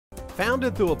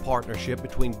Founded through a partnership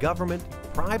between government,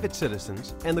 private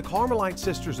citizens, and the Carmelite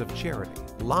Sisters of Charity,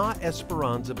 La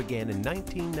Esperanza began in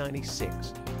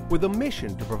 1996 with a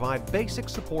mission to provide basic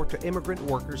support to immigrant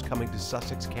workers coming to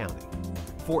Sussex County.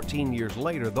 14 years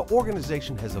later, the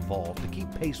organization has evolved to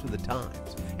keep pace with the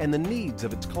times and the needs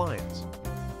of its clients.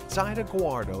 Zaida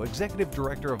Guardo, Executive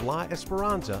Director of La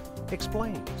Esperanza,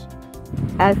 explains.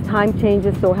 As time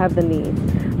changes, so have the needs.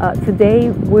 Today,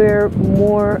 we're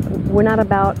not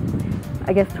about,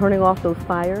 I guess, turning off those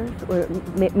fires or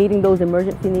meeting those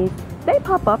emergency needs. They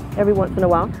pop up every once in a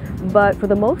while, but for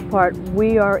the most part,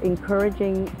 we are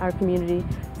encouraging our community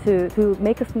to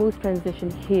make a smooth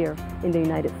transition here in the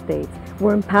United States.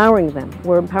 We're empowering them.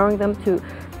 We're empowering them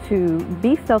to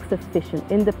be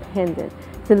self-sufficient, independent,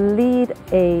 to lead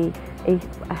a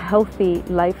healthy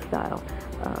lifestyle,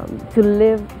 to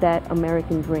live that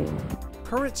American dream.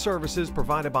 Current services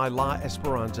provided by La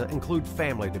Esperanza include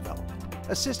family development,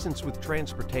 assistance with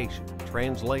transportation,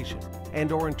 translation,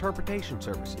 and/or interpretation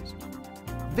services,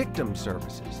 victim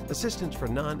services, assistance for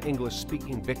non-English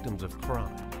speaking victims of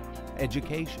crime,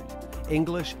 education,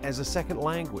 English as a second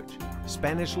language,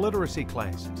 Spanish literacy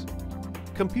classes,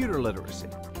 computer literacy,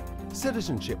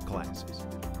 citizenship classes,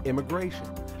 immigration,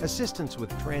 assistance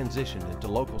with transition into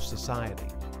local society,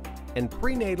 and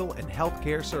prenatal and health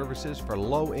care services for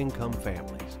low-income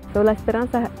families. So La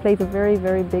Esperanza plays a very,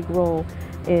 very big role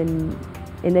in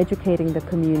educating the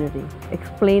community,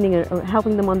 explaining or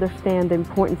helping them understand the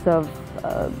importance of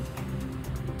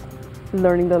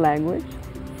learning the language,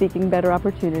 seeking better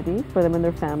opportunities for them and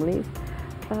their families,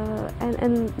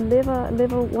 and live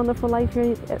a wonderful life here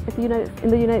in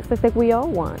the United States like we all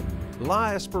want.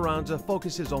 La Esperanza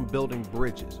focuses on building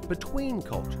bridges between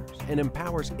cultures and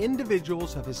empowers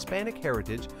individuals of Hispanic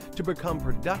heritage to become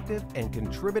productive and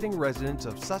contributing residents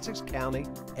of Sussex County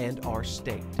and our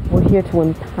state. We're here to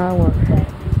empower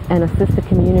and assist the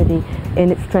community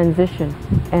in its transition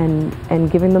and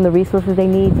giving them the resources they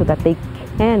need so that they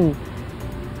can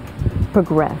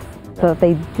progress, so that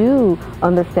they do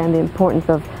understand the importance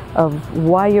of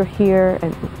why you're here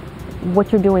and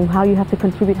what you're doing, how you have to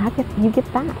contribute, how can you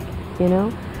give back. You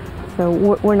know, so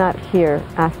we're not here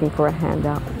asking for a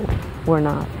handout. We're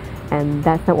not, and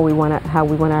that's not what we want. How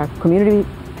we want our community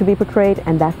to be portrayed,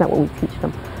 and that's not what we teach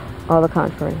them. All the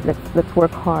contrary. Let's work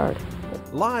hard.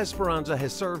 La Esperanza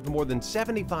has served more than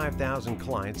 75,000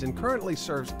 clients and currently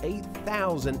serves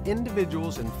 8,000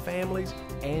 individuals and families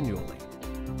annually.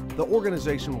 The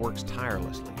organization works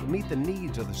tirelessly to meet the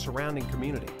needs of the surrounding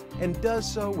community and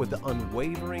does so with the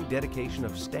unwavering dedication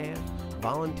of staff,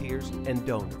 volunteers, and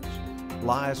donors.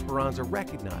 La Esperanza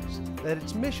recognizes that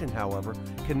its mission, however,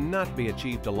 cannot be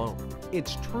achieved alone.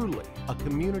 It's truly a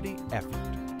community effort.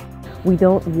 We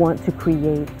don't want to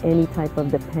create any type of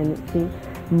dependency,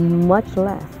 much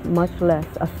less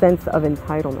a sense of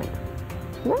entitlement.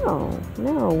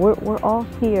 No, we're all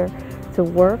here to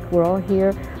work. We're all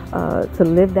here to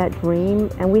live that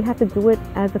dream, and we have to do it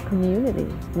as a community.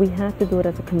 We have to do it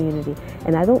as a community.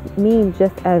 And I don't mean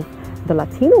just as the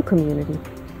Latino community.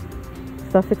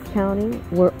 Sussex County,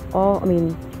 we're all,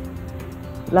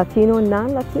 Latino and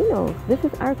non-Latinos. This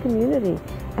is our community,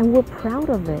 and we're proud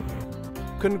of it.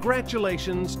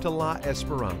 Congratulations to La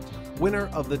Esperanza, winner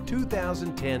of the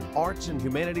 2010 Arts and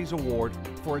Humanities Award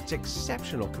for its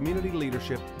exceptional community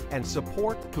leadership and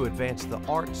support to advance the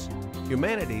arts,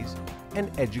 humanities,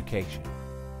 and education.